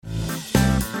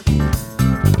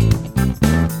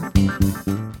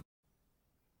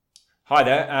Hi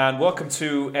there, and welcome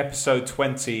to episode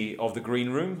 20 of The Green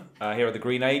Room here at the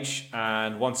Green Age.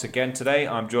 And once again today,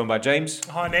 I'm joined by James.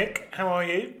 Hi Nick, how are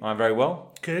you? I'm very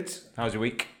well. Good. How's your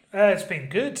week? It's been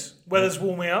good. Weather's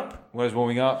warming up. Weather's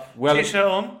warming up. T-shirt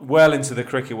on. Well into the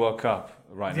Cricket World Cup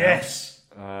right now. Yes.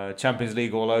 Champions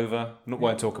League all over.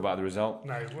 Won't talk about the result.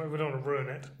 No, we don't want to ruin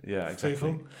it. Yeah,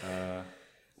 exactly.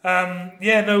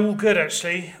 All good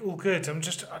actually. All good.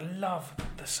 I love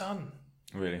the sun.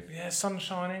 Really? Yeah, sun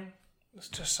shining. It's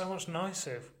just so much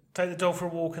nicer. Take the dog for a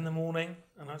walk in the morning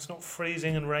and it's not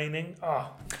freezing and raining.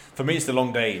 For me, it's the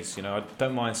long days. You know, I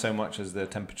don't mind so much as the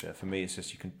temperature. For me, it's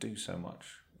just you can do so much.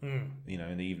 You know,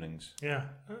 in the evenings. Yeah,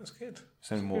 that's good.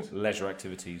 So many more leisure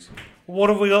activities. What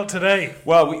have we got today?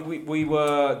 Well, we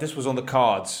were. This was on the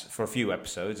cards for a few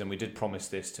episodes, and we did promise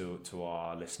this to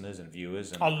our listeners and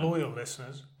viewers, and Our loyal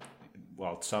listeners.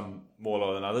 Well, some more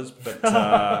loyal than others, but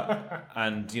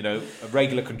and you know,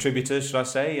 regular contributors, should I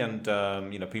say, and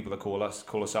you know, people that call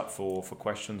us up for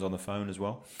questions on the phone as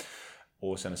well,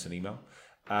 or send us an email.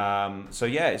 So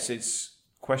yeah, it's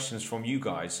questions from you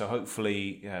guys. So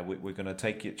hopefully, yeah, we're going to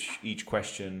take each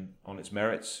question on its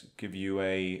merits, give you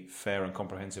a fair and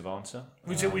comprehensive answer.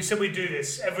 We said we'd do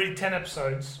this every 10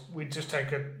 episodes. We'd just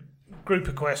take a group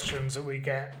of questions that we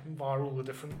get via all the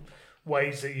different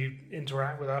ways that you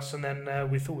interact with us, and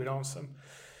then we thought we'd answer them.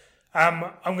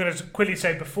 I'm going to quickly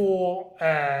say before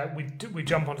we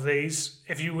jump onto these,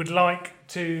 if you would like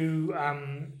to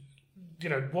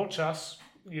watch us,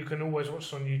 you can always watch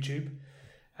us on YouTube.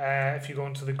 If you go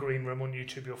onto the Green Room on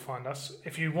YouTube, you'll find us.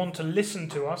 If you want to listen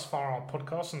to us via our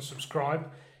podcast and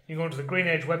subscribe, you go onto the Green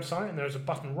Age website and there's a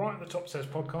button right at the top that says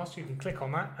podcast. You can click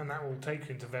on that and that will take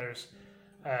you into various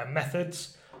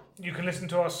methods. You can listen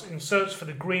to us in search for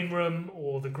the Green Room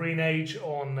or the Green Age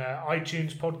on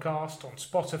iTunes podcast, on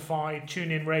Spotify,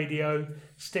 TuneIn Radio,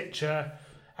 Stitcher,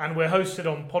 and we're hosted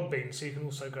on Podbean, so you can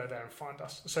also go there and find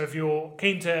us. So if you're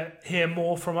keen to hear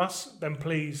more from us, then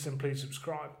please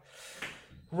subscribe.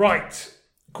 Right,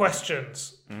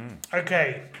 questions.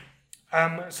 Okay,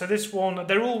 so this one,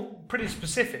 they're all pretty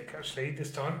specific actually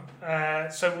this time.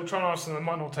 So we'll try and answer them. It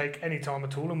might not take any time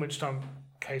at all, in which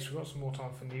case we've got some more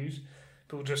time for news.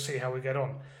 But we'll just see how we get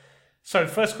on. So,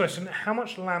 first question, how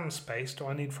much land space do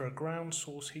I need for a ground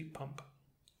source heat pump?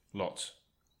 Lots.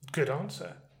 Good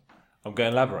answer. I'm going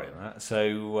to elaborate on that.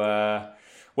 So,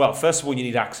 well, first of all, you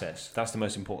need access. That's the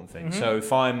most important thing. Mm-hmm. So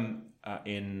if I'm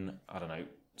in, I don't know,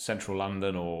 central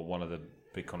London or one of the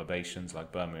big conurbations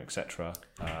like Birmingham, etc.,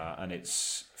 and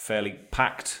it's fairly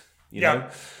packed, you know,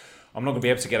 I'm not going to be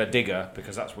able to get a digger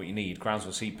because that's what you need. Ground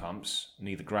source heat pumps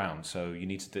need the ground. So you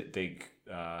need to dig...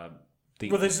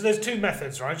 Well, there's two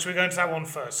methods, right? Should we go into that one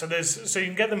first? So you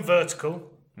can get them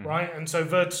vertical, right? And so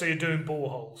you're doing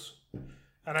boreholes.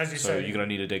 And as you say... So you're going to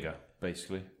need a digger,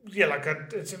 basically. Yeah,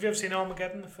 have you ever seen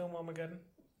Armageddon, the film Armageddon?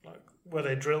 Like, where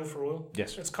they drill for oil?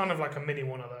 Yes. It's kind of like a mini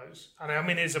one of those. And I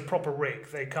mean, it's a proper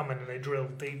rig. They come in and they drill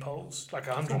deep holes, like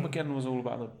 100... Armageddon was all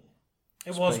about the...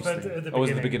 It was, but at the beginning. Oh, it was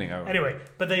at the beginning. Oh. Anyway,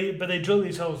 but they drill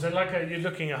these holes. They're you're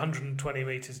looking 120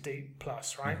 meters deep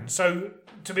plus, right? Mm-hmm. So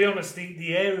to be honest,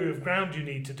 the area of ground you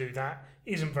need to do that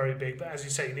isn't very big. But as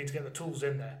you say, you need to get the tools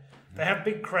in there. Mm-hmm. They have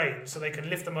big cranes, so they can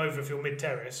lift them over if you're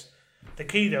mid-terrace. The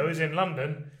key though is in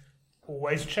London,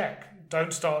 always check.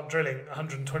 Don't start drilling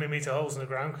 120 meter holes in the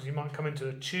ground because you might come into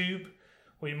a tube,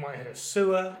 or you might hit a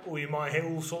sewer, or you might hit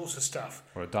all sorts of stuff.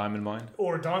 Or a diamond mine.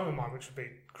 Which would be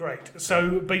great.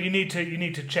 So, but you need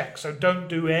to check. So don't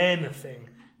do anything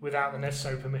without the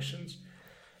necessary permissions.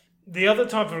 The other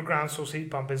type of a ground source heat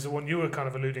pump is the one you were kind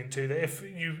of alluding to, that if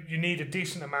you need a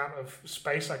decent amount of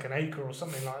space, like an acre or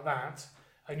something like that,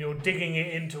 and you're digging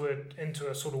it into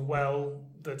a sort of well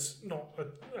that's not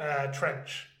a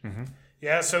trench. Mm-hmm.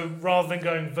 Yeah, so rather than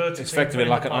going vertically, it's effectively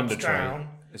like an under tray. Down,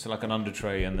 it's like an under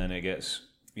tray, and then it gets...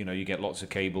 You know, you get lots of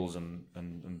cables and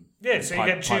so you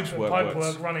get tubes and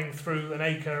pipework running through an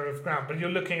acre of ground, but you're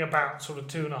looking about sort of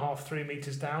 2.5-3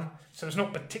 meters down, so it's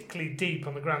not particularly deep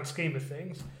on the grand scheme of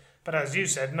things. But as you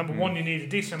said, number one, you need a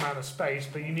decent amount of space,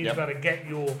 but you need to be able to get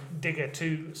your digger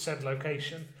to said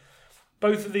location.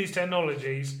 Both of these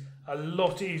technologies are a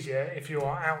lot easier if you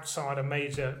are outside a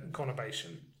major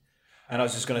conurbation. And I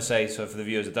was just going to say, so for the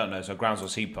viewers that don't know, so a ground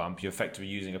source heat pump, you're effectively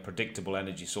using a predictable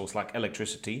energy source like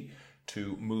electricity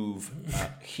to move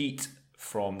heat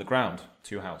from the ground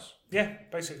to your house. Yeah,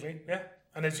 basically, yeah.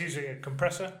 And it's using a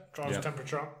compressor, drives the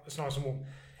temperature up, it's nice and warm.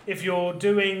 If you're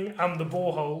doing the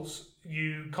boreholes,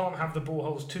 you can't have the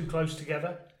boreholes too close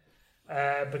together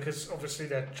because obviously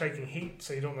they're taking heat,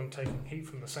 so you don't want them taking heat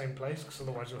from the same place because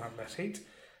otherwise you'll have less heat.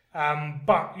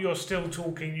 But you're still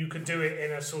talking, you could do it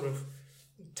in a sort of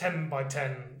 10 by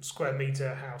 10 square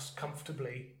metre house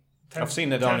comfortably I've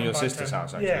seen it on 10 your by sister's 10.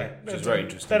 house, actually, Yeah, which is very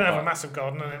interesting. They don't have but- a massive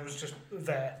garden, and it was just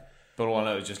there. But all I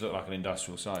know, it just looked like an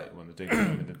industrial site when the digger.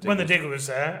 When the digger was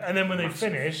there, and then when they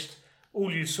Massive. finished,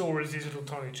 all you saw is these little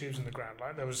tiny tubes in the ground.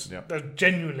 Like there was, Yeah.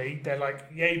 they're like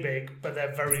yay big, but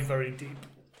they're very, very deep.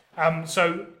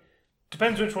 So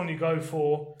depends which one you go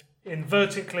for. In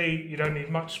vertically, you don't need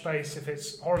much space. If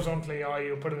it's horizontally,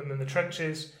 you're putting them in the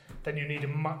trenches, then you need a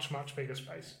much, much bigger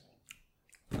space.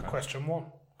 Okay. Question 1.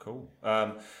 Cool.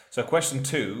 So question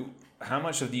 2: how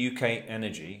much of the UK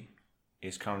energy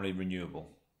is currently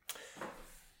renewable?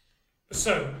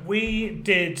 So we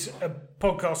did a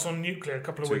podcast on nuclear a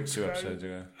couple of weeks Two ago. episodes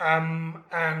ago.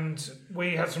 And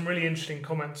we had some really interesting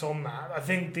comments on that. I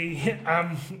think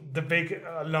the big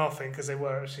laughing because they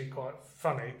were actually quite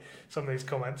funny, some of these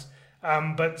comments.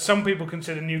 But some people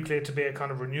consider nuclear to be a kind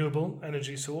of renewable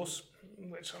energy source,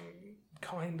 which I'm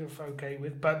kind of okay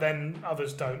with, but then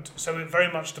others don't. So it very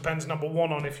much depends, number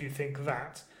one, on if you think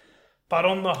that. But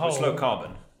on the whole, It's low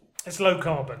carbon. It's low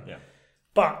carbon. Yeah.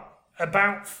 But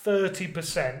about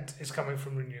 30% is coming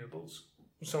from renewables.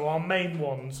 So our main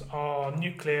ones are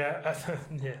nuclear,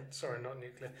 not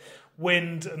nuclear,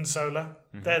 wind and solar.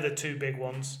 Mm-hmm. They're the two big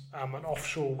ones. And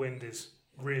offshore wind is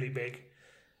really big.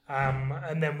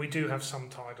 And then we do have some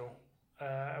tidal.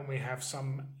 And we have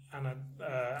some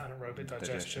anaerobic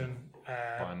digestion.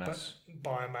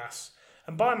 Biomass.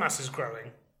 And biomass is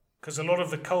growing because a lot of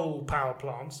the coal power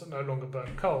plants that no longer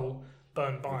burn coal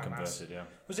burn biomass. Converted, yeah.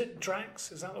 Was it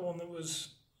Drax? Is that the one that was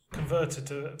converted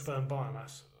to burn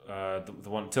biomass? The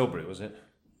one at Tilbury, was it?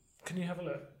 Can you have a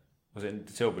look? Was it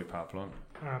the Tilbury power plant?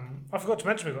 I forgot to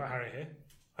mention we've got Harry here.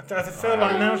 I feel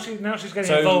like now she's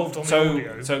getting involved on the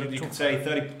audio. So you can say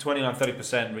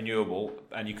 29-30% renewable,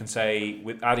 and you can say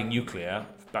with adding nuclear,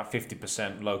 about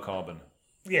 50% low carbon.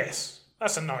 Yes,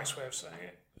 that's a nice way of saying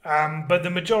it. But the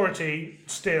majority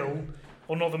still,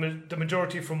 or not the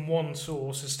majority from one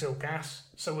source is still gas.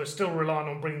 So we're still relying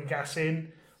on bringing gas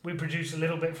in. We produce a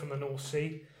little bit from the North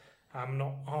Sea,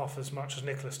 not half as much as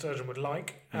Nicola Sturgeon would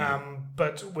like,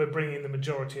 but we're bringing the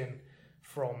majority in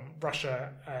from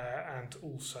Russia, and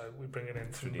also we bring it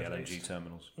in Through from the Middle LNG East.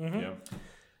 terminals. Mhm.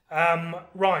 Yeah.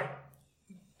 Right,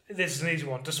 this is an easy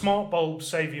one. Do smart bulbs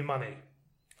save you money?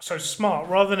 So smart,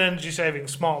 rather than energy saving,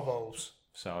 smart bulbs.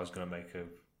 So I was going to make a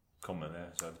comment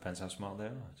there. So it depends how smart they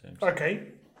are, James. Okay,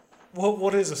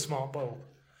 what is a smart bulb?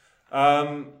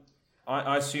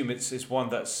 I assume it's one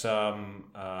that's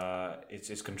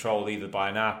it's controlled either by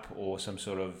an app or some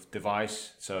sort of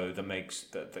device, so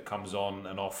that comes on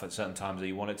and off at certain times that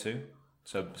you want it to.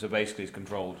 So basically, it's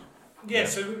controlled. Yeah.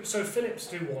 So Philips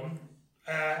do one,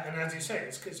 and as you say,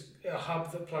 it's a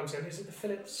hub that plugs in. Is it the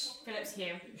Philips? Philips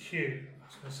Hue. Hue.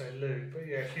 I was going to say Lou, but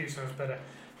yeah, Hue sounds better.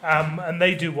 And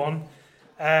they do one,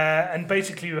 and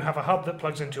basically you have a hub that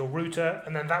plugs into your router,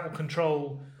 and then that will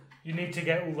control. You need to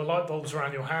get all the light bulbs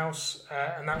around your house,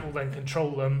 and that will then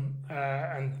control them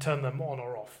and turn them on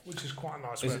or off, which is quite a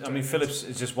nice way of doing it. Philips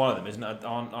is just one of them, isn't it?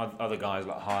 Aren't other guys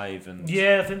like Hive and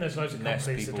Yeah, I think there's loads of Nest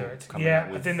companies that do people it. coming Yeah, up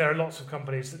I with- think there are lots of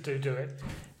companies that do it.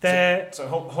 They're so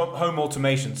home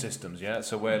automation systems, yeah.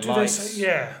 So where do they lights, say,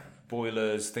 yeah.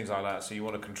 boilers, things like that. So you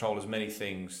want to control as many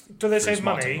things. Do they through save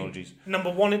smart money? technologies.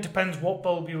 Number one, it depends what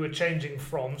bulb you were changing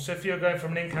from. So if you're going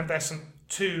from an incandescent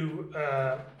to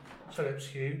Philips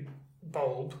Hue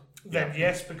bulb, then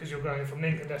yes, because you're going from an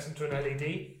incandescent to an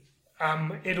LED.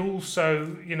 It also,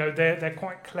 they're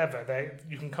quite clever.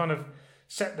 You can kind of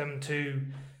set them to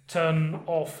turn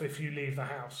off if you leave the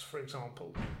house, for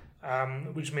example,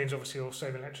 which means obviously you'll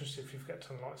save electricity if you forget to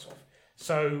turn the lights off.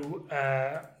 So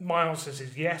my answer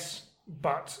is yes,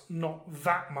 but not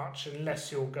that much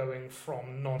unless you're going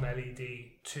from non-LED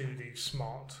to the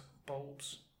smart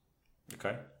bulbs.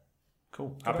 Okay.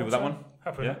 Cool. Happy with that one?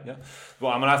 Happy. Yeah.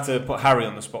 Well, I'm gonna have to put Harry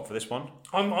on the spot for this one.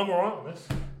 I'm all right on this.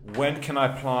 When can I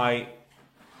apply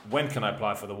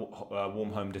for the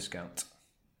warm home discount?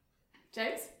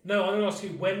 James? No, I'm going to ask you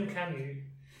when can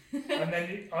you, and then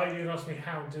you can ask me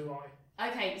how do I.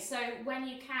 Okay, so when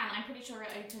you can, I'm pretty sure it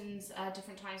opens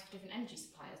different times for different energy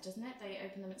suppliers, doesn't it? They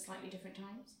open them at slightly different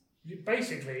times.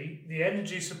 Basically, the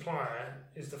energy supplier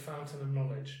is the fountain of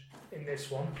knowledge in this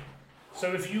one.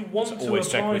 So if you want to Always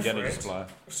check apply with the for energy it, supplier.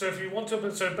 so if you want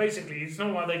to, so basically, it's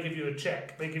not like they give you a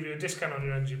check; they give you a discount on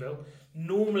your energy bill.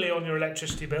 Normally on your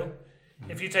electricity bill,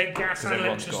 if you take gas and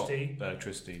Everyone's electricity, got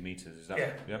electricity meters. Is that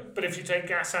yeah. But if you take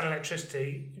gas and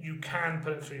electricity, you can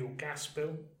put it through your gas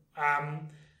bill.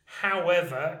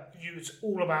 However, it's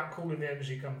all about calling the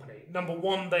energy company. Number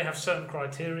one, they have certain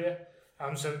criteria.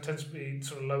 So it tends to be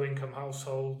sort of low-income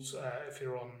households. If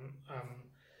you're on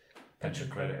pension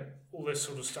credit, all this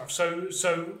sort of stuff.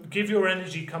 So give your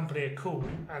energy company a call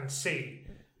and see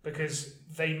because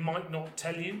they might not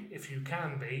tell you if you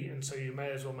can be, and so you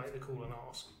may as well make the call and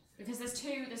ask. Because there's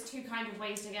two kind of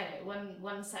ways to get it.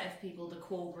 One set of people, the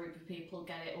core group of people,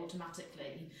 get it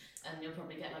automatically, and you'll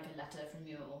probably get like a letter from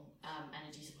your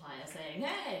energy supplier saying,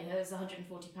 "Hey, here's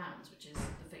 £140," which is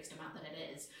the fixed amount that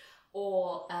it is.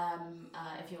 Or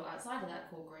if you're outside of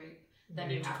that core group, then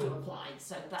you have to apply.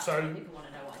 So that's why people want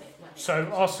to know when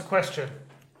So ask the question,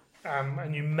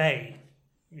 and you may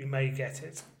get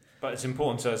it. But it's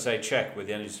important to say check with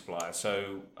the energy supplier.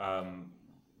 So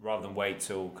rather than wait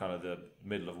till kind of the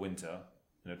middle of winter,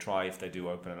 try if they do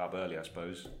open it up early, I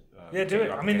suppose. Yeah, do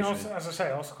it. I mean, as I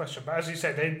say, ask the question. But as you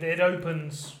said, it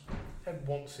opens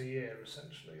once a year,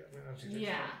 essentially. I mean, as you did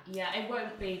yeah. It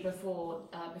won't be before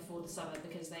the summer,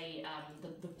 because they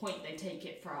the point they take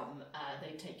it from,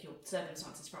 they take your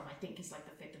circumstances from, I think is like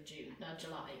the 5th of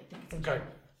July. I think it's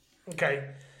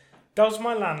Okay. Does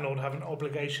my landlord have an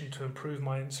obligation to improve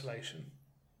my insulation?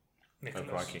 Nicholas.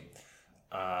 Oh, crikey.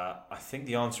 I think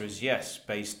the answer is yes,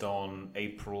 based on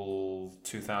April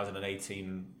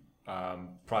 2018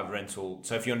 private rental.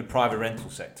 So if you're in the private rental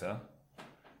sector,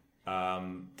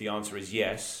 the answer is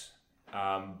yes.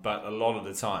 But a lot of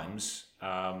the times,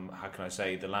 how can I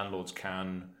say, the landlords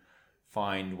can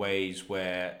find ways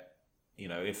where,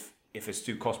 if it's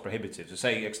too cost prohibitive, so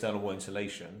say external wall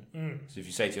insulation. So if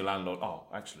you say to your landlord, "Oh,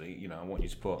 actually, I want you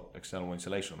to put external wall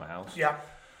insulation on my house," yeah,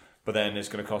 but then it's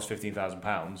going to cost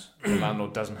 £15,000. The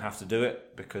landlord doesn't have to do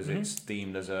it because it's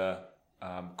deemed as a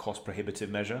cost prohibitive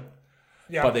measure.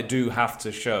 yeah. But they do have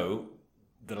to show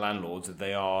the landlords that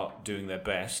they are doing their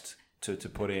best to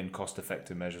put in cost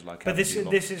effective measures like. But this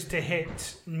is to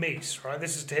hit MEES, right?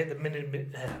 This is to hit the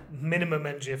minimum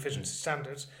energy efficiency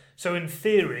standards. So in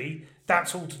theory,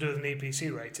 that's all to do with an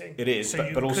EPC rating. It is, so but,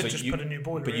 you but could also just put a new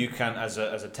boiler But in. you can, as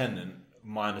a tenant,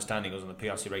 my understanding is on the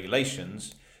PRC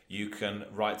regulations, you can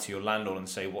write to your landlord and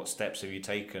say, what steps have you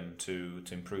taken to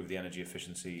improve the energy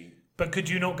efficiency? But could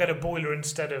you not get a boiler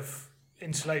instead of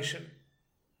insulation?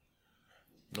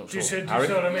 Not Do you sure. see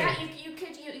what I mean? Yeah, you could.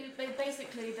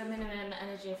 Basically, the minimum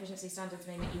energy efficiency standards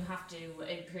mean that you have to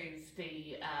improve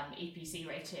the EPC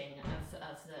rating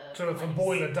of the. So if a place.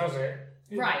 boiler does it,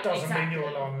 Right, doesn't mean exactly. you're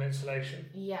relying on insulation.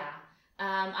 Yeah.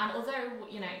 And although,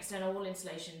 external wall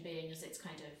insulation being as it's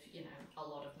kind of, a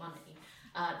lot of money,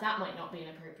 that might not be an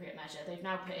appropriate measure. They've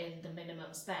now put in the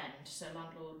minimum spend, so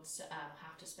landlords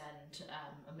have to spend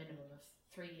a minimum of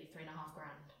 £3.5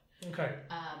 grand. Okay.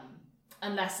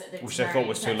 Unless it's Which they very thought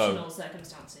was too low. exceptional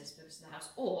circumstances because of the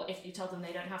house, or if you tell them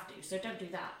they don't have to, so don't do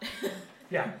that.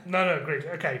 Yeah. No, agreed.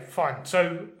 Okay, fine.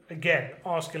 So again,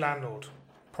 ask your landlord,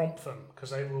 prompt them,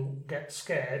 because they will get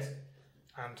scared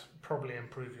and probably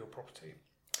improve your property.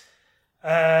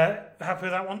 Happy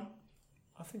with that one?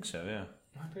 I think so, yeah.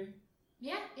 Happy?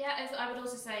 Yeah. I would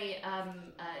also say,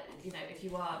 if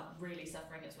you are really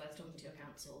suffering, it's worth talking to your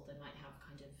council. They might have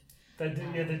kind of. They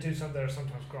do some. There are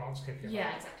sometimes grants kicking.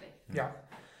 Yeah, exactly. Yeah.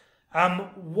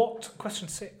 Question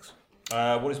 6?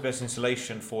 What is best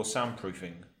insulation for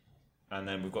soundproofing? And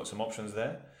then we've got some options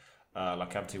there, like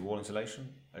cavity wall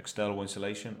insulation, external wall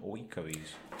insulation, or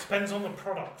eco-ease. Depends on the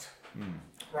product.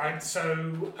 Right,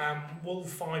 so wool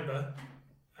fibre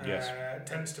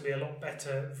tends to be a lot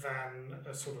better than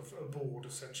a sort of a board,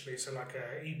 essentially. So like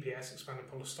a EPS, expanded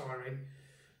polystyrene.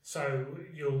 So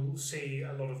you'll see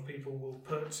a lot of people will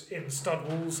put in stud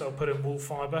walls, they'll put in wool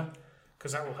fibre,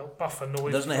 because that will help buffer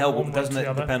noise. Doesn't it help? Doesn't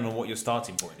it depend on what your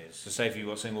starting point is? So say if you've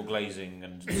got single glazing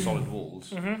and solid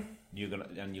walls, you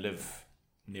live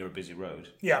near a busy road.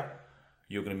 Yeah.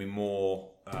 You're going to be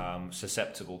more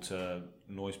susceptible to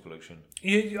noise pollution.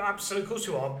 You absolutely, of course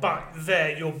you are. But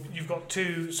there, you've got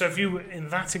two. So if you were in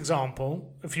that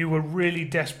example, if you were really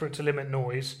desperate to limit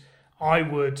noise, I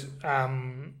would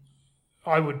batten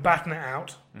it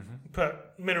out, put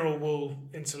mineral wool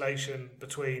insulation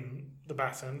between the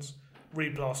battens,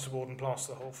 re-plasterboard and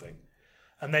plaster the whole thing,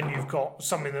 and then you've got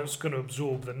something that's going to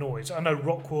absorb the noise. I know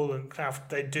Rockwool and Craft,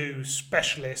 they do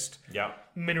specialist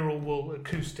mineral wool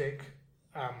acoustic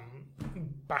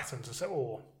battens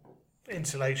or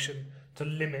insulation to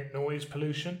limit noise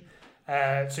pollution.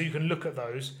 So you can look at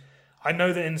those. I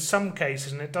know that in some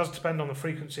cases, and it does depend on the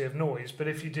frequency of noise, but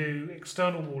if you do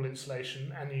external wall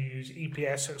insulation and you use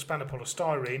EPS, so expanded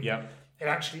polystyrene, it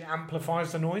actually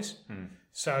amplifies the noise.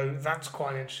 So that's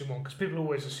quite an interesting one, because people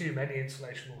always assume any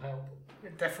insulation will help.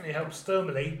 It definitely helps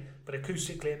thermally, but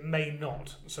acoustically it may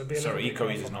not. So be a little bit eco-ease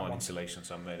careful is on not that an one. insulation,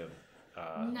 so I'm made of.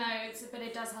 No, but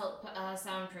it does help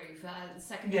soundproof.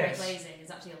 Secondary glazing is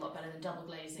actually a lot better than double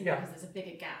glazing because there's a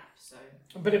bigger gap. So,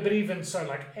 but even so,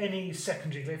 like any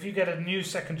secondary glaze, if you get a new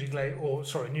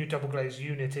new double glazed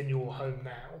unit in your home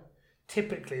now,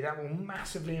 typically that will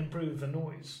massively improve the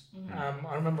noise.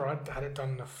 I remember I had it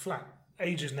done in a flat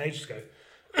ages and ages ago,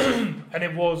 and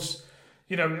it was,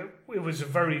 you know, it was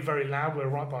very, very loud. We were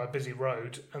right by a busy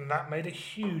road, and that made a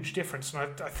huge difference.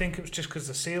 And I think it was just because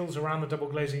the seals around the double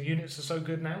glazing units are so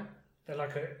good now. They're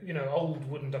like a, you know, old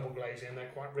wooden double glazing, and they're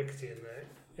quite rickety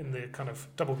in the kind of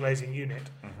double glazing unit,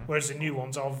 whereas the new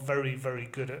ones are very, very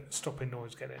good at stopping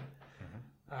noise get in.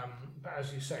 But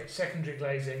as you say, secondary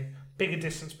glazing, bigger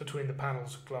distance between the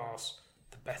panels of glass,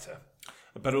 the better.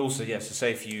 But also, yes, to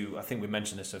say I think we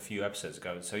mentioned this a few episodes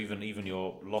ago. So even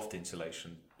your loft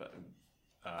insulation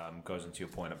goes into your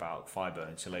point about fibre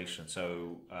insulation.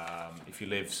 So if you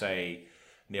live, say,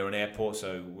 near an airport,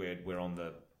 so we're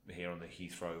here on the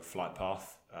Heathrow flight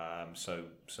path, so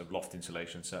loft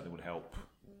insulation certainly would help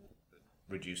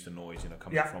reduce the noise, you know,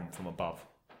 coming from above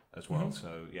as well.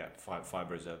 So yeah,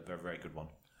 fibre is a very, very good one.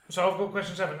 So I've got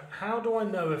question 7. How do I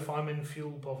know if I'm in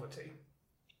fuel poverty?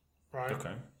 Right.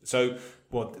 Okay. So,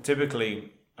 well,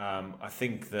 typically, I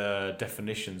think the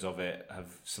definitions of it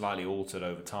have slightly altered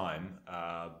over time,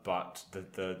 but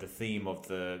the theme of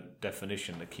the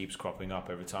definition that keeps cropping up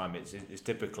every time is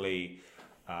typically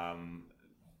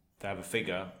to have a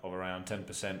figure of around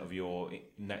 10% of your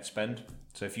net spend.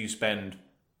 So if you spend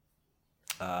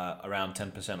around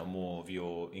 10% or more of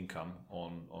your income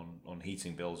on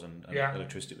heating bills and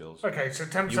electricity bills. Okay, so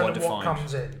 10% of what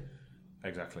comes in.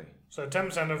 Exactly. So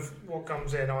 10% of what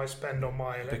comes in I spend on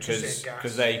my electricity and gas.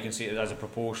 Because there you can see it as a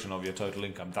proportion of your total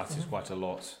income. That is quite a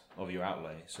lot of your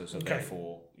outlay. So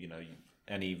therefore, you know,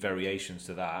 any variations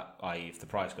to that, i.e. if the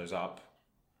price goes up,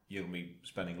 you'll be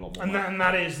spending a lot more money. And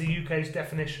that is the UK's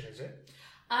definition, is it?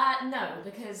 No,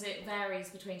 because it varies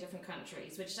between different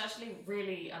countries, which is actually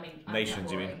really, I mean,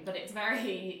 nations, you mean? But it's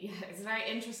very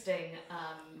interesting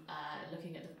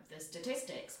looking at the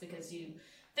statistics, because you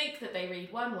think that they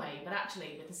read one way, but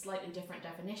actually with the slightly different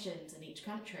definitions in each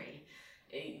country,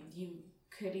 you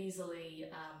could easily.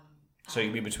 So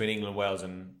you mean between England, Wales,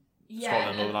 and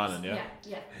Scotland, Northern Ireland, yeah?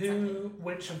 Yeah. Exactly.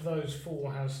 Which of those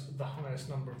 4 has the highest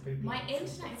number of people? My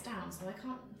internet is down, so I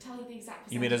can't tell you the exact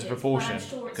percentage. You mean as a proportion?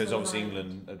 Because sure obviously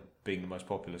England, being the most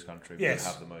populous country, would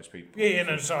have the most people. Yeah,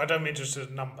 no, so I don't mean just as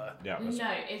a number. Yeah.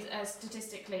 No, it's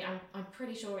statistically, I'm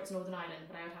pretty sure it's Northern Ireland,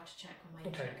 but I would have to check when my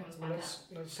internet comes back up.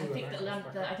 Let's see I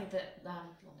think that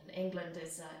London, England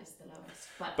is the lowest,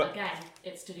 but again,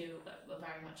 it's to do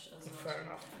very much as well. Fair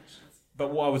enough.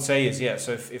 But what I would say is,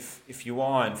 so if you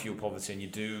are in fuel poverty and you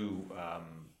do,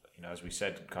 you know, as we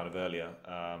said kind of earlier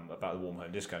about the warm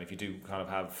home discount, if you do kind of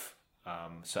have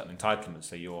certain entitlements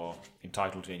that you're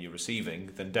entitled to and you're receiving,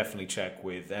 then definitely check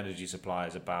with energy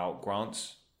suppliers about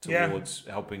grants towards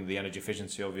helping the energy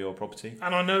efficiency of your property.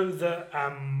 And I know that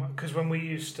because when we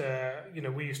used to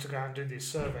go out and do these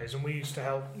surveys, and we used to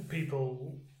help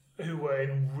people who were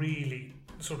in really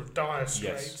sort of dire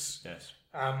straits. Yes.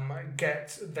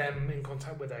 Get them in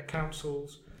contact with their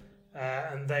councils,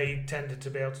 and they tended to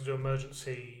be able to do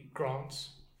emergency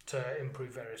grants to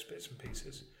improve various bits and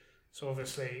pieces. So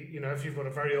obviously, you know, if you've got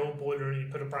a very old boiler and you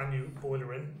put a brand new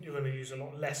boiler in, you're going to use a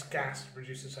lot less gas to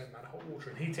produce the same amount of hot water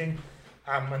and heating,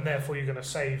 and therefore you're going to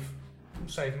save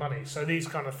money. So these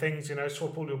kind of things, you know,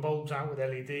 swap all your bulbs out with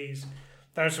LEDs.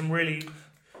 There are some really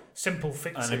simple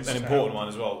fixes. And an important one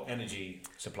as well, energy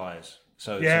suppliers.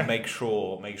 So make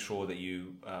sure that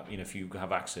you, you know, if you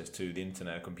have access to the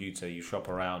internet or computer, you shop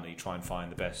around and you try and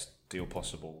find the best deal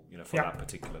possible, you know, for that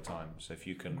particular time. So if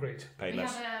you can pay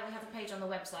less. We have a page on the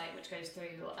website which goes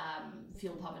through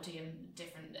fuel poverty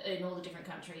in all the different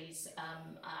countries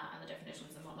and the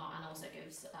definitions and whatnot, and also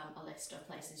gives a list of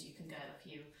places you can go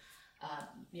if you,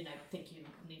 you know, think you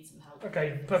need some help.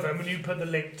 Okay, perfect. Will you put the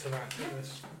link to that?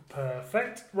 Yes.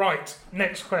 Perfect. Right.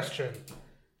 Next question.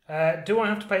 Do I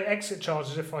have to pay exit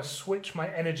charges if I switch my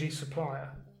energy supplier?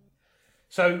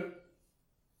 So,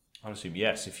 I'd assume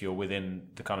yes, if you're within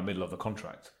the kind of middle of the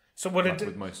contract. So what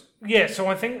with most. Yeah, so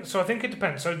I think it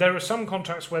depends. So there are some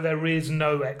contracts where there is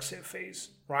no exit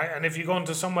fees, right? And if you go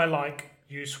onto somewhere like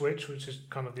Uswitch, which is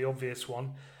kind of the obvious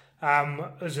one,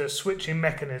 as a switching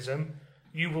mechanism,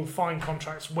 you will find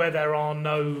contracts where there are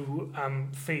no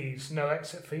fees, no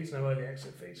exit fees, no early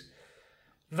exit fees.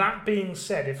 That being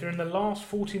said, if you're in the last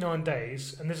 49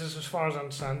 days, and this is as far as I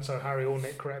understand, so Harry or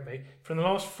Nick, correct me, if you're in the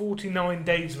last 49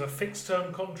 days of a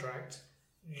fixed-term contract,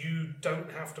 you don't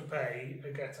have to pay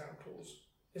a get-out clause.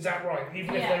 Is that right?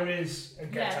 Even if there is a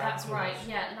get-out clause? Yeah, that's right.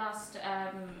 Yeah, last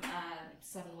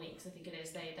 7 weeks, I think it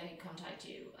is, they contact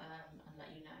you and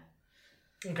let you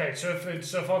know. Okay, so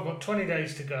if I've got 20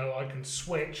 days to go, I can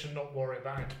switch and not worry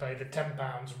about having to pay the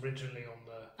 £10 originally on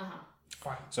the...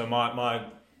 Fine. So my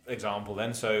example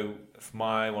then. So if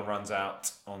my one runs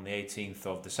out on the 18th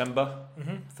of December,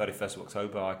 31st of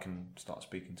October, I can start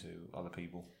speaking to other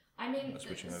people. I mean,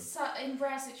 Switching over. so in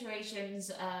rare situations,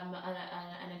 an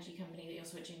energy company that you're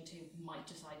switching to might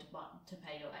decide to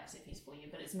pay your exit fees for you,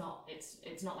 but it's not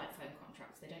like phone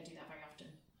contracts. They don't do that very often.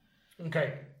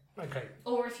 Okay.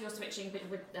 Or if you're switching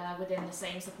within the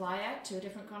same supplier to a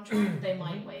different contract, they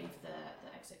might waive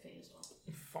the exit fee as well.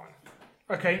 Fine.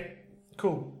 Okay.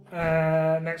 Cool.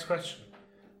 Next question.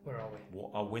 Where are we?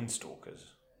 What are windstalkers?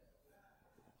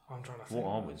 I'm trying to think. What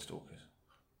are windstalkers?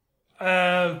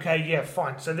 Okay, yeah,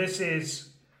 fine. So this is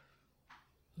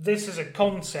a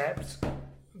concept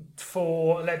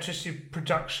for electricity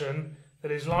production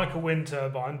that is like a wind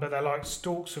turbine, but they're like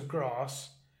stalks of grass,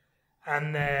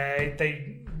 and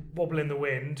they wobble in the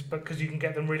wind, but because you can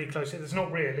get them really close. It's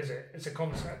not real, is it? It's a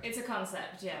concept. It's a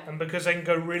concept, yeah. And because they can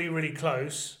go really, really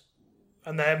close,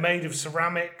 and they're made of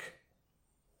ceramic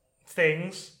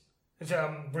things. It's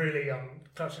really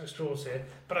clutching at straws here,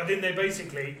 but I think they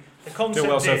basically the concept Doing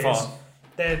well so is far.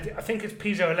 I think it's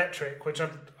piezoelectric, which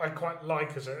I quite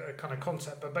like as a kind of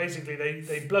concept. But basically,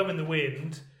 they blow in the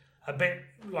wind a bit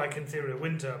like in theory a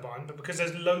wind turbine, but because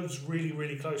there's loads really,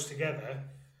 really close together,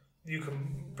 you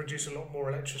can produce a lot more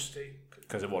electricity.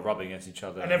 Because of what, rubbing against each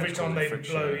other. And every it's time they causing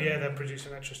friction. blow, they're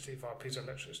producing electricity via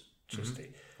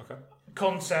piezoelectricity. Okay.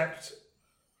 Concept.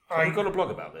 We've got a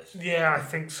blog about this. Yeah, I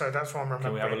think so. That's why I'm Can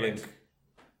remembering. we have a it. link?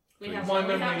 We have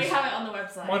it on the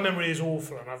website. My memory is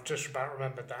awful, and I've just about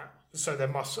remembered that. So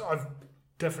I've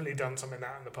definitely done something like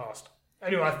that in the past.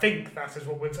 Anyway, I think that is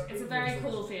what winds. It's a very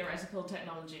cool theoretical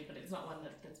technology, but it's not one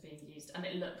that's being used, and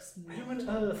it looks. Who on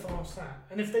earth asked that?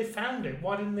 And if they found it,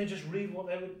 why didn't they just read what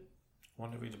they would?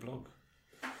 Want to read the blog?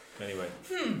 Anyway.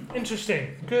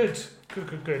 Interesting. Good.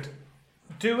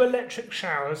 Do electric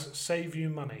showers save you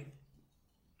money?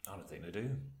 I don't think they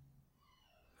do.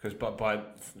 Because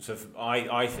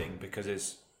I think because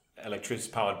it's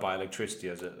powered by electricity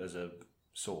as a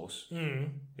source,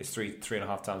 it's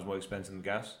 3.5 times more expensive than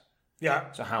gas.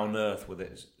 Yeah. So how on earth would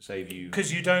it save you?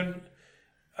 Because you don't.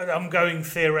 I'm going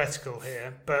theoretical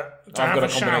here, but to I've have got a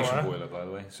shower, combination boiler, by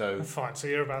the way. So fine. So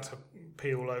you're about to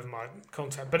pee all over my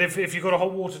content. But if you've got a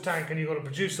hot water tank and you've got to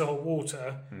produce the hot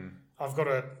water, I've got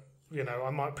to, I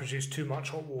might produce too much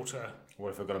hot water. what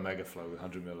if I've got a mega flow with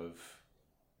 100 mil of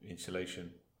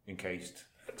insulation encased?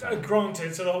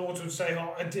 Granted, so the hot water would stay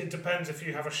hot. It depends if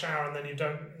you have a shower and then you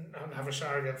don't have a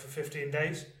shower again for 15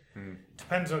 days.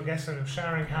 Depends, I guess, on your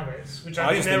showering habits, which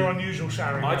I think they're unusual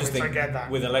showering habits. I get that.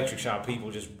 With an electric shower,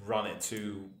 people just run it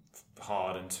too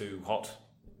hard and too hot.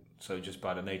 So just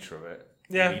by the nature of it,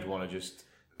 you'd want to just.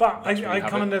 But I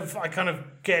kind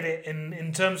of get it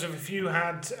in terms of if you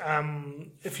have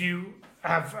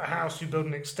a house, you build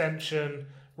an extension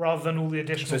rather than all the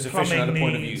additional so it's plumbing efficient at the needs.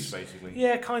 point of use, basically.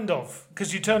 Yeah, kind of,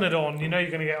 because you turn it on, you're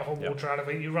going to get hot water out of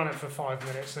it. You run it for 5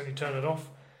 minutes, then you turn it off.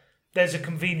 There's a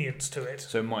convenience to it.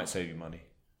 So it might save you money.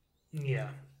 Yeah,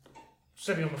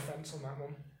 sitting on the fence on that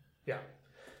one. Yeah.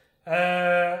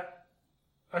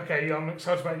 Okay, I'm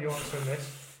excited about you answering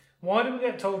this. Why do we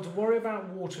get told to worry about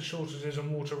water shortages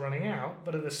and water running out,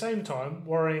 but at the same time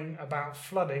worrying about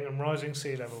flooding and rising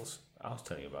sea levels? I was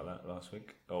telling you about that last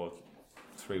week, or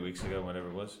 3 weeks ago, whenever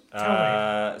it was.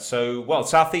 Tell me.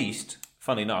 Southeast,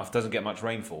 funny enough, doesn't get much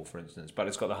rainfall, for instance, but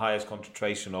it's got the highest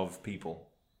concentration of people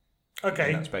in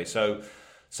that space. So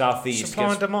Southeast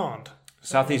supply and demand.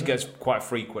 Southeast gets quite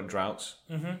frequent droughts,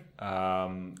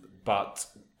 but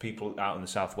people out in the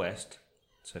southwest.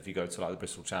 So if you go to like the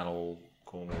Bristol Channel,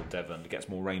 Cornwall, Devon, it gets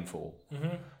more rainfall.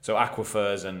 So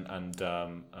aquifers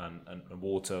and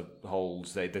water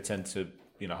holes, they tend to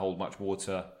hold much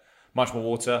more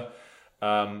water,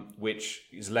 which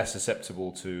is less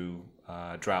susceptible to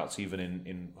droughts even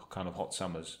in kind of hot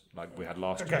summers like we had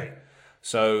last year.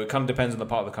 So it kind of depends on the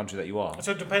part of the country that you are.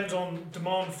 So it depends on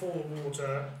demand for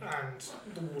water and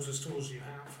the water stores you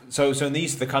have. So in the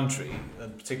east of the country,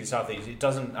 and particularly southeast, it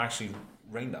doesn't actually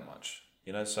rain that much.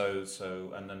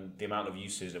 So and then the amount of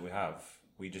usage that we have,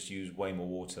 we just use way more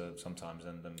water sometimes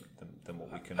than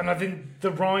what we can. And I think the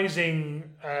rising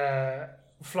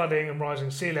flooding and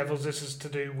rising sea levels, this is to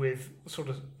do with sort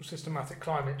of systematic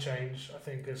climate change, I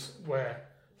think is where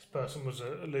this person was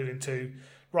alluding to.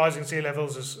 Rising sea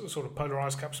levels as sort of polar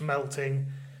ice caps melting.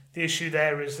 The issue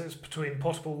there is that it's between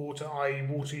potable water, i.e.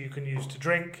 water you can use to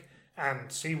drink, and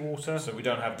seawater. So we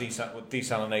don't have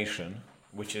desalination,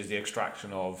 which is the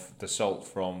extraction of the salt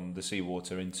from the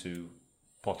seawater into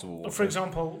potable water. For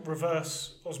example,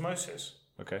 reverse osmosis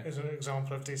is an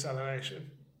example of desalination.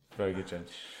 Very good, James.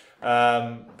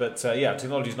 But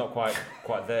technology's not quite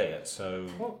there yet. So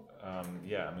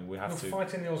we have You're to.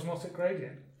 fighting the osmotic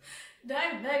gradient. No,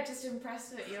 just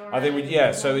impressed with your. I think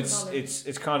so knowledge.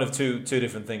 it's kind of two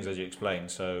different things as you explained.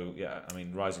 So yeah, I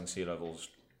mean, rising sea levels,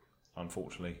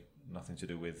 unfortunately, nothing to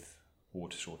do with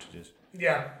water shortages.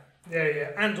 Yeah,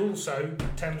 and also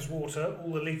Thames Water,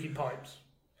 all the leaky pipes,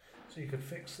 so you could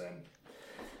fix them.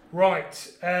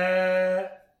 Right,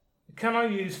 can I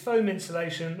use foam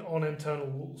insulation on internal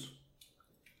walls?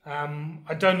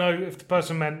 I don't know if the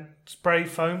person meant spray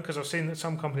foam, because I've seen that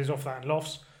some companies offer that in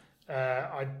lofts.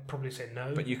 I'd probably say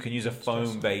no. But you can use a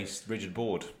foam-based rigid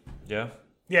board. Yeah.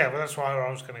 Yeah, well, that's where I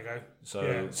was going to go. So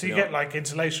you get like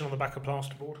insulation on the back of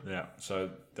plasterboard. Yeah. So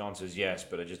the answer is yes,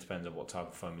 but it just depends on what type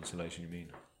of foam insulation you mean.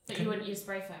 But you wouldn't use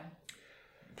spray foam.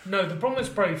 No, the problem with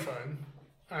spray foam,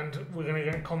 and we're going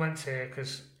to get comments here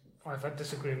because I've had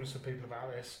disagreements with people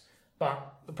about this.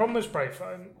 But the problem with spray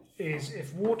foam is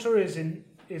if water is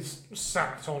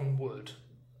sat on wood,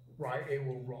 right, it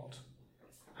will rot.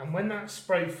 And when that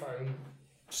spray foam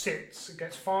sits, it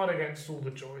gets fired against all the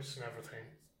joists and everything.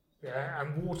 Yeah,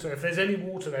 and water, if there's any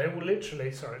water there, it will literally,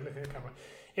 look at the camera,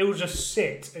 it will just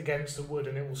sit against the wood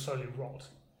and it will slowly rot.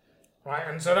 Right,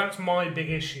 and so that's my big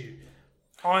issue.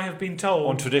 I have been told...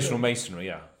 On traditional masonry,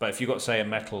 yeah. But if you've got, say, a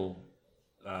metal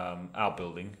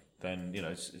outbuilding, then,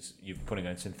 it's you're putting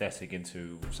a synthetic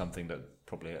into something that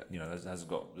probably, hasn't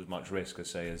got as much risk as,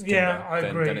 say, as timber. Yeah, I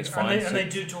agree. Then it's fine. And they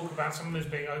do talk about some of this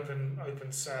being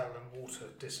open cell and water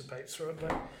dissipates through it,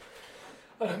 but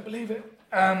I don't believe it.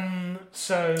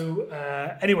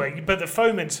 Anyway, but the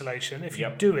foam insulation, if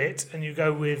you do it and you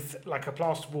go with like a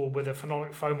plasterboard with a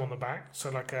phenolic foam on the back,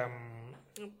 so like a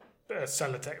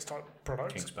Celotex type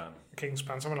product,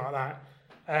 Kingspan, something like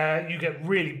that, you get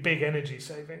really big energy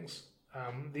savings.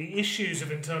 The issues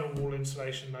of internal wall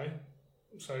insulation, though.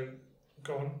 So,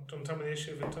 go on. Don't tell me the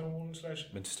issue of internal wall insulation.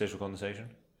 Interstitial condensation.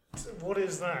 What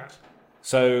is that?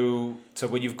 So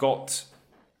when you've got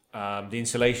the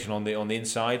insulation on the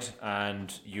inside,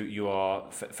 and you are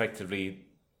effectively,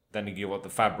 then you've got the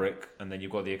fabric, and then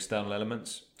you've got the external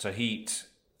elements. So heat,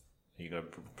 you're going to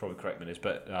probably correct me on this,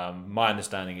 but my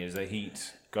understanding is that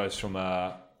heat goes from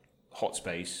a hot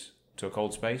space to a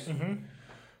cold space. Mm-hmm.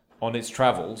 On its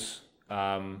travels,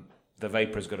 the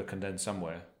vapor has got to condense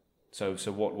somewhere. So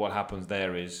what happens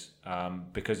there is,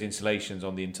 because the insulation's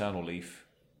on the internal leaf,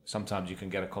 sometimes you can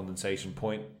get a condensation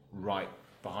point right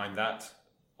behind that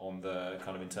on the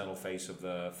kind of internal face of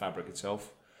the fabric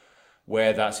itself,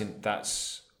 where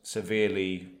that's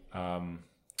severely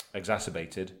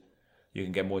exacerbated. You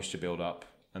can get moisture build up,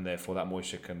 and therefore that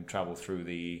moisture can travel through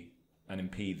and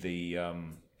impede the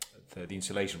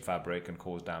insulation fabric and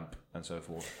cause damp and so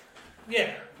forth.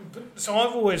 Yeah, so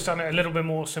I've always done it a little bit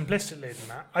more simplistically than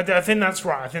that. I think that's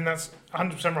right. I think that's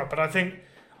 100% right. But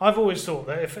I've always thought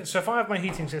that if I have my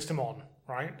heating system on,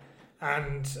 right,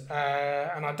 and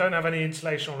I don't have any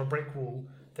insulation on a brick wall,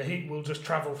 the heat will just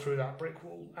travel through that brick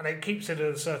wall, and it keeps it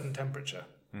at a certain temperature.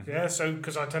 Mm-hmm. Yeah, so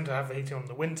because I tend to have the heating on in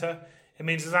the winter, it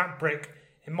means that brick,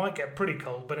 it might get pretty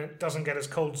cold, but it doesn't get as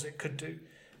cold as it could do.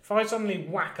 If I suddenly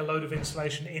whack a load of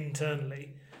insulation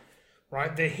internally,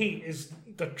 right,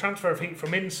 the transfer of heat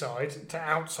from inside to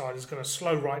outside is going to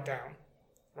slow right down,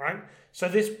 right? So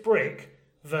this brick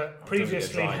that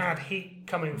previously had heat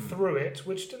coming through it,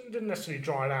 which didn't necessarily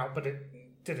dry it out, but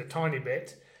it did a tiny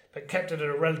bit, but kept it at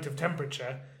a relative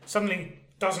temperature, suddenly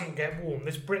doesn't get warm.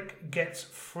 This brick gets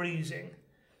freezing,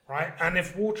 right? And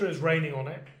if water is raining on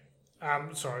it,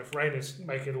 if rain is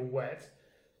making it all wet,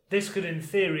 this could in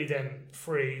theory then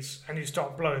freeze and you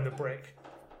start blowing the brick.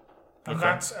 And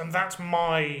that's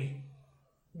my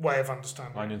way of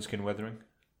understanding. Onion skin weathering.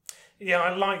 Yeah,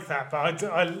 I like that, but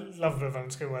I love a bit of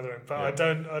onion skin weathering, but I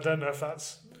don't know if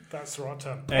that's the right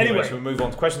term. Anyway, so we move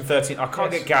on to question 13. I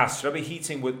can't get gas. Should I be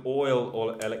heating with oil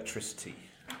or electricity?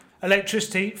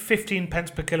 Electricity, 15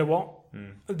 pence per kilowatt.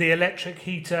 The electric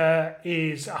heater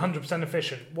is 100%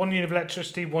 efficient. 1 unit of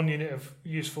electricity, 1 unit of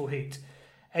useful heat.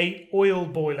 A oil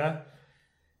boiler,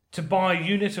 to buy a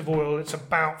unit of oil, it's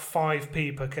about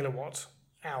 5p per kilowatt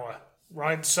hour,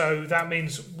 right? So that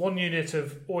means 1 unit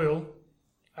of oil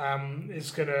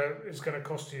is gonna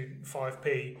cost you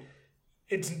 5p.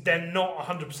 They're not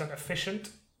 100%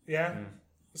 efficient, yeah.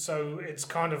 So it's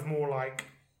kind of more like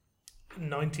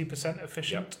 90%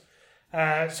 efficient.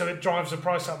 Yep. So it drives the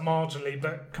price up marginally,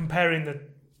 but comparing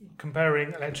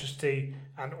electricity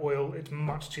and oil, it's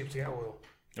much cheaper to get oil.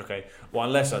 Okay. Well,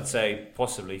 unless I'd say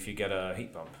possibly if you get a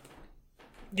heat pump.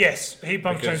 Yes, heat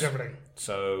pump changes everything.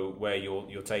 So where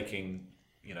you're taking,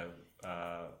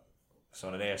 so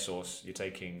on an air source, you're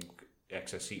taking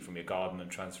excess heat from your garden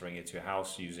and transferring it to your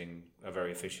house using a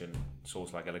very efficient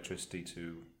source like electricity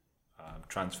to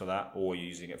transfer that, or you're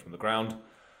using it from the ground.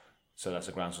 So that's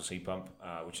a ground source heat pump,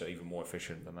 which are even more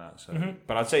efficient than that. So, Mhm.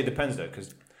 but I'd say it depends though,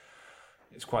 because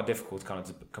it's quite difficult kind of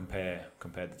to compare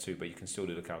the two. But you can still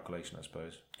do the calculation, I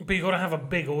suppose. But you've got to have a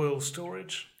big oil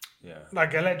storage. Yeah,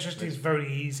 Like electricity is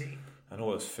very easy. and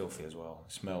oil's filthy as well.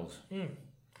 It smells. It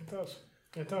does.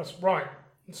 It does. Right.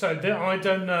 So I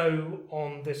don't know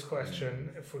on this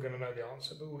question if we're going to know the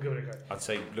answer, but we'll give it a go. I'd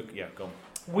say go on.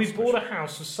 We bought a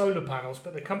house with solar panels,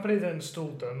 but the company that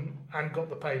installed them and got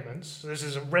the payments, so this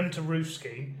is a rent-a-roof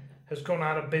scheme, has gone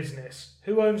out of business.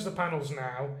 Who owns the panels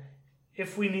now?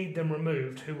 If we need them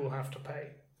removed, who will have to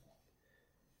pay?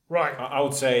 Right. I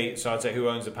would say so. I'd say who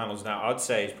owns the panels now? I'd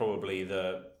say it's probably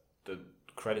the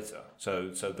creditor. So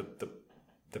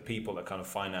the people that kind of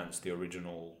financed the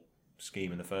original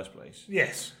scheme in the first place.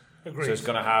 Yes. Agreed. So it's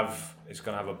going to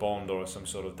have a bond or some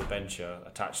sort of debenture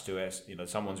attached to it. You know,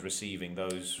 someone's receiving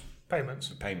those payments.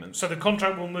 payments. So the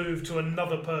contract will move to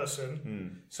another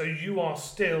person. So you are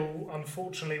still,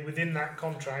 unfortunately, within that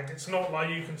contract. It's not like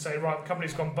you can say, right, the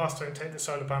company's gone bust and take the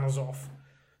solar panels off,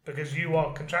 because you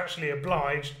are contractually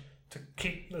obliged to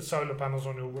keep the solar panels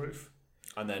on your roof.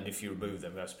 And then if you remove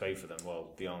them, you have to pay for them.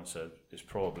 Well, the answer is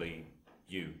probably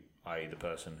you, i.e. the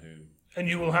person who... And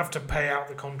you will have to pay out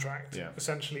the contract. Yeah.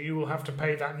 Essentially, you will have to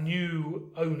pay that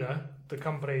new owner, the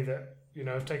company that, you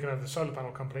know, have taken over the solar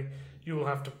panel company, you will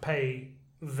have to pay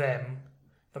them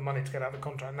the money to get out the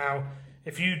contract. Now,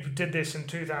 if you did this in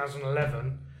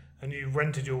 2011 and you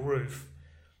rented your roof,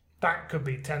 that could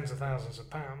be tens of thousands of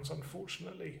pounds,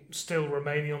 unfortunately, still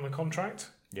remaining on the contract.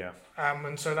 Yeah.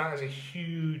 And so that is a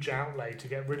huge outlay to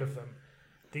get rid of them.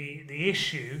 The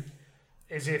issue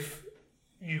is if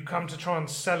you come to try and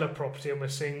sell a property, and we're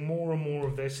seeing more and more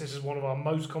of this. This is one of our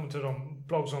most commented on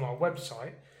blogs on our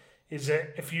website, is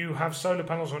that if you have solar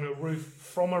panels on your roof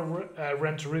from a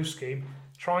rent-a-roof scheme,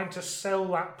 trying to sell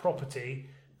that property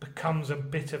becomes a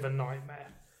bit of a nightmare.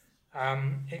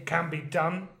 It can be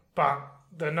done, but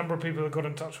the number of people that got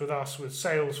in touch with us with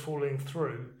sales falling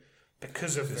through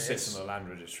because of this. It sits on the land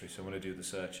registry, so when I do the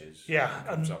searches, Yeah, it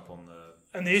comes up on the...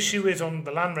 And the issue is on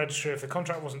the land registry, if the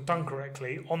contract wasn't done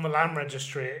correctly, on the land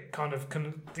registry, it kind of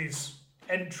these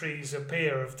entries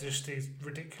appear of just these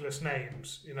ridiculous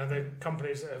names. You know, the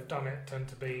companies that have done it tend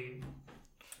to be,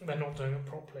 they're not doing it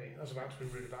properly. I was about to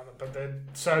be rude about them,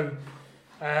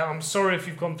 but I'm sorry if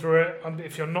you've gone through it.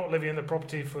 If you're not living in the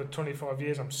property for 25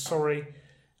 years, I'm sorry.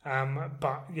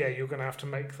 But yeah, you're going to have to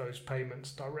make those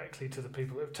payments directly to the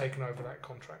people that have taken over that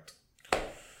contract.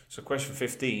 So question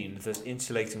 15, does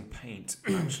insulating paint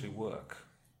actually work,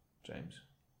 James?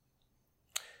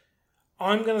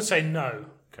 I'm going to say no.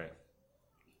 Okay.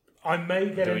 I may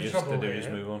get in trouble Do we here. just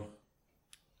move on?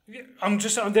 Yeah,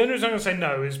 the only reason I'm going to say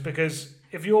no is because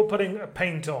if you're putting a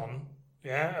paint on,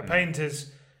 a paint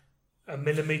is a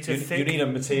millimetre thick. You need a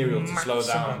material to slow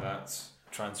down maximum. that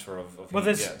transfer of Well,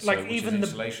 heat. there's like even the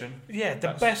insulation. Yeah,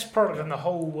 the best product in the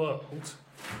whole world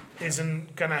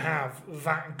isn't going to have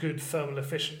that good thermal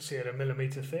efficiency at a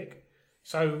millimetre thick.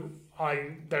 So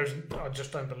I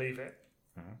just don't believe it.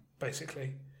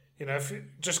 Basically, you know, if you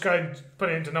just go and put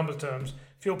it into number terms,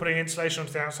 if you're putting insulation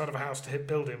onto the outside of a house to hit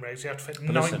building regs, you have to fit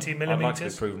 90 I'd like to be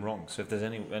millimetres. proven wrong. So if there's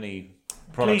any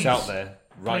products out there,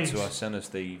 write to Please. us, send us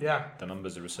the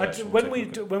numbers of I research. d- and when we'll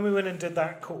take a look when we went and did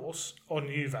that course on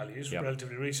U values Yep.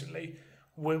 relatively recently,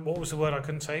 what was the word I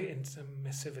couldn't say?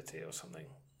 Emissivity or something.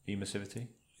 at emissivity.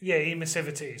 Yeah,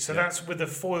 emissivity. So Yeah. that's with the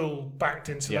foil-backed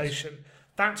insulation.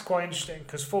 That's quite interesting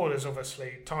because foil is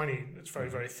obviously tiny. It's very,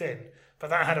 very thin. But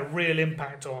that had a real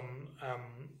impact on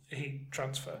heat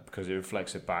transfer. Because it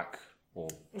reflects it back. Or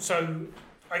So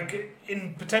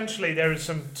potentially there is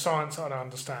some science I don't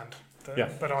understand. Yeah.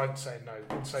 But I'd say no.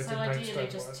 So Insulated paints ideally,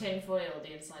 don't just work. tin foil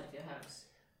the inside of your house.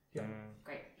 Yeah.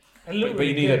 Great. And look but you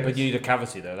really need good. but you need a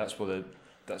cavity though. That's what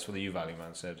the U value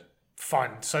man said.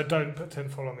 Fine. So don't put tin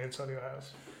foil on the inside of your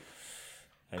house.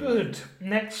 Anyway. Good.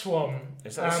 Next one.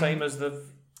 Is that the same as the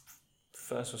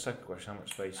first or second question? How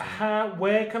much space?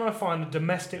 Where can I find a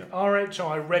domestic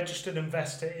RHI registered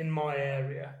investor in my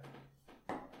area?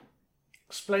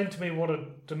 Explain to me what a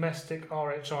domestic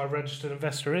RHI registered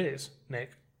investor is,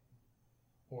 Nick.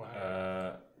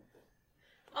 Wow.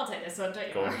 I'll take this one, don't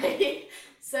you Go on. worry.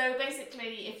 So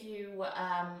basically, if you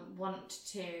want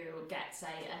to get, say,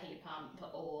 a heat pump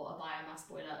or a biomass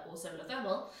boiler or solar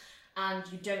thermal, and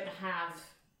you don't have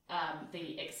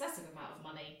the excessive amount of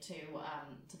money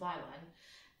to buy one,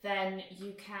 then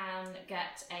you can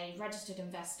get a registered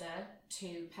investor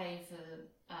to pay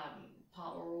for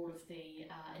part or all of the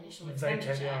initial They take the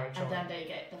expenditure, RHI. and then they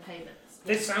get the payments.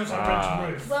 This sounds like rent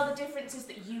and roof. Well, the difference is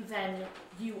that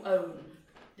you own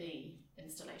the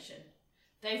installation.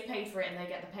 They've paid for it and they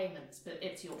get the payments, but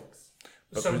it's yours.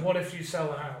 So what if you sell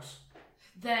the house?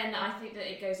 Then I think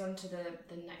that it goes on to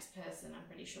the next person, I'm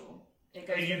pretty sure.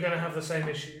 Are you going to have the same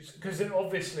issues? Because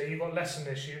obviously you've got less of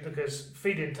an issue because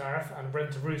feed-in tariff and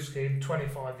rent to roof scheme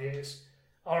 25 years,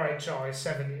 RHI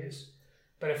 7 years.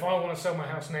 But if I want to sell my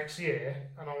house next year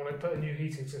and I want to put a new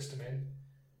heating system in,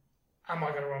 am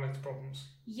I going to run into problems?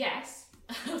 Yes,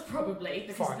 probably,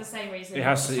 because Fine. it's the same reason.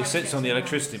 It sits on the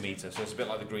electricity meter, so it's a bit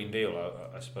like the Green Deal,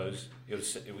 I suppose. You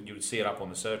would see it up on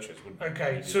the searches, wouldn't you?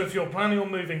 Okay, so if you're planning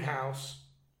on moving house,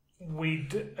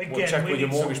 check with your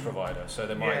mortgage provider, so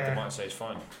they might say it's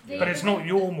fine. But it's not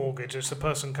your mortgage; it's the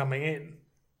person coming in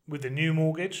with the new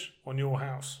mortgage on your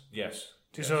house. Yes.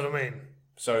 Do you see what I mean?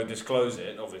 So disclose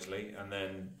it, obviously, and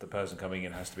then the person coming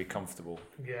in has to be comfortable.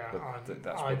 Yeah,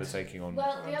 that's what they're taking on.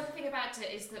 Well, the other thing about it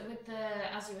is that with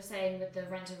as you were saying, with the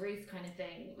rent a roof kind of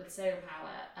thing, with solar power,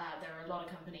 there are a lot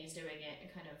of companies doing it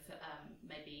and kind of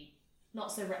maybe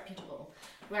not so reputable.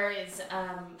 Whereas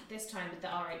this time with the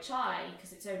RHI,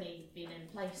 because it's only been in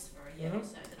place for a year or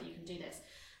so that you can do this,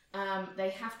 they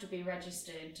have to be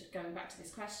registered. Going back to this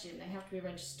question, they have to be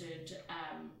registered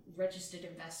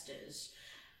investors.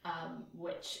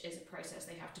 Which is a process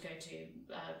they have to go to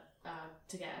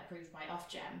get approved by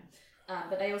Ofgem.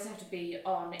 But they also have to be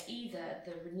on either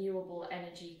the Renewable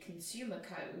Energy Consumer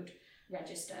Code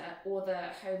register or the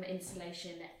Home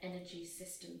Insulation Energy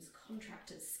Systems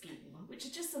Contractors Scheme, which are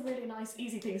just some really nice,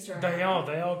 easy things to remember.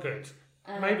 They are good.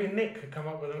 Maybe Nick could come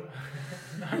up with an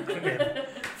acronym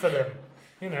for them.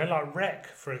 You know, like REC,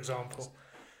 for example.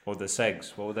 Or the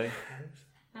SEGs, what were they?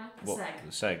 SEG.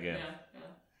 The SEG, yeah.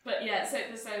 But yeah, so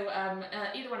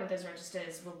either one of those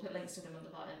registers, we'll put links to them on the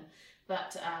bottom.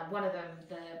 But one of them,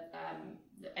 the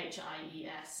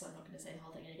HIES, I'm not going to say the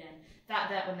whole thing again,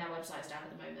 that on their website's down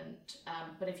at the moment.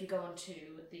 But if you go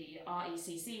onto the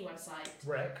RECC website,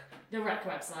 the REC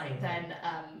website, then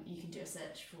you can do a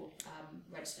search for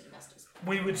registered investors.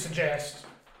 We would suggest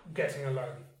getting a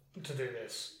loan to do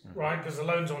this, right? Because the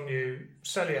loan's on you,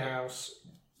 sell your house,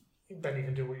 then you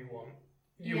can do what you want.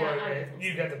 You own it,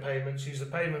 you get the payments, use the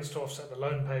payments to offset the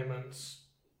loan payments.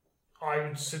 I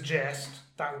would suggest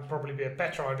that would probably be a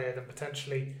better idea than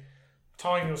potentially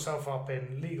tying yourself up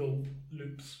in legal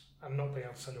loops and not being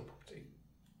able to sell your property.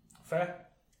 Fair?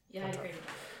 Yeah, I agree with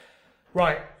that.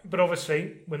 Right, but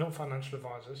obviously we're not financial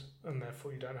advisors and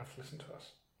therefore you don't have to listen to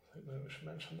us. I think that we should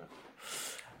mention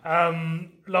that.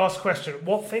 Last question.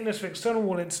 What thickness for external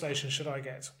wall insulation should I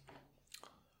get?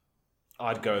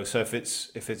 I'd go. So if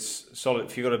it's solid,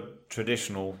 if you've got a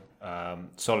traditional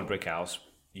solid brick house,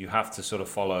 you have to sort of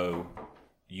follow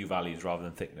U values rather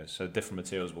than thickness. So different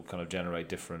materials will kind of generate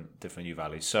different U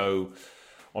values. So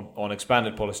on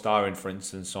expanded polystyrene, for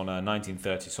instance, on a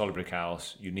 1930 solid brick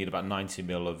house, you need about 90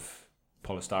 mil of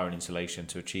polystyrene insulation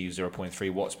to achieve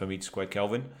 0.3 watts per meter squared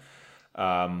Kelvin,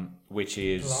 which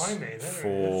is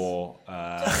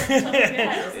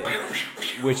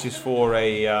for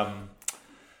a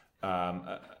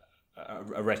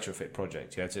retrofit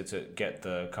project, to get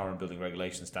the current building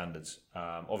regulation standards.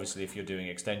 Obviously, if you're doing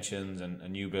extensions and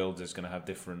new builds, it's going to have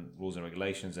different rules and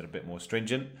regulations that are a bit more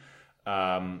stringent.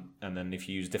 And then if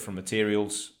you use different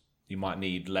materials, you might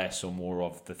need less or more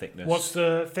of the thickness. What's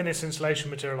the thinnest insulation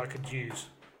material I could use?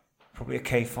 Probably a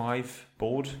K5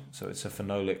 board, so it's a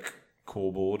phenolic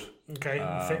core board. Okay,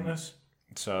 thickness?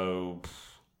 So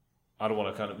I don't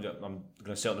want to I'm going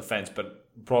to sit on the fence, but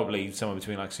probably somewhere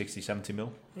between like 60, 70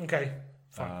 mil. Okay,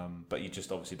 fine. But you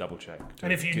just obviously double check.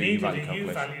 And if you needed a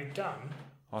U value done,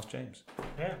 ask James.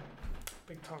 Yeah,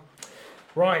 big time.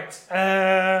 Right,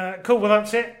 cool. Well,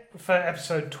 that's it for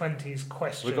episode 20's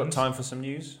questions. We've got time for some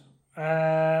news.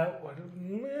 Yeah,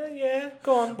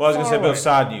 go on. Well, I was going to say a bit of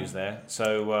sad news there.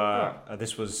 So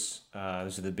this is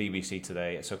the BBC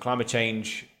today. So climate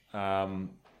change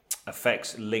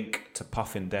affects link to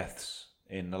puffin deaths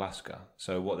in Alaska.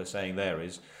 So what they're saying there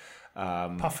is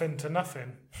puffin to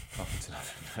nothing. Puffin to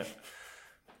nothing.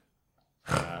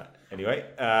 Anyway,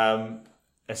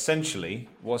 essentially,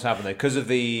 what's happened there, because of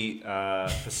the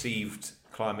perceived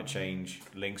climate change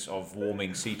links of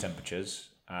warming sea temperatures,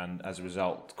 and as a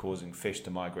result causing fish to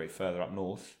migrate further up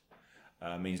north,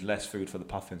 means less food for the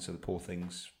puffins, so the poor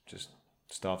things just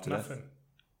starve to death.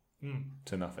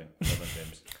 To nothing.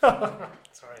 James.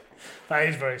 Sorry, that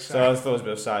is very sad. So I thought it was a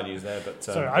bit of sad news there, but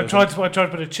sorry, I tried to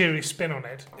put a cheery spin on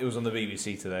it. It was on the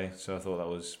BBC today, so I thought that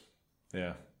was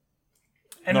not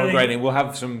Anything, a great thing. We'll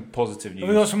have some positive news.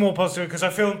 We've got some more positive because I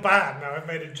feel bad now. I've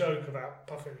made a joke about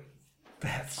puffin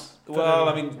deaths. Well,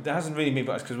 I mean, there hasn't really been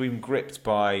much because we've been gripped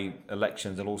by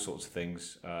elections and all sorts of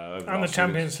things. And the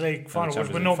Champions League final, which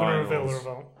we're not going to reveal the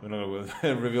result. We're not going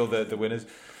to reveal the winners.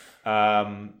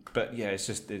 But yeah, it's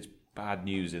bad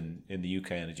news in the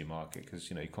UK energy market, because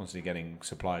you're constantly getting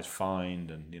suppliers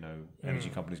fined and energy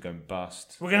companies going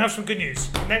bust. We're going to have some good news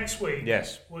next week.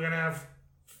 Yes, we're going to have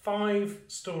 5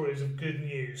 stories of good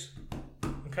news.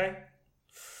 Okay,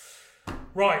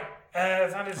 right.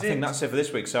 That is it. I think that's it for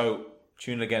this week. So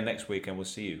tune in again next week, and we'll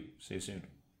see you soon.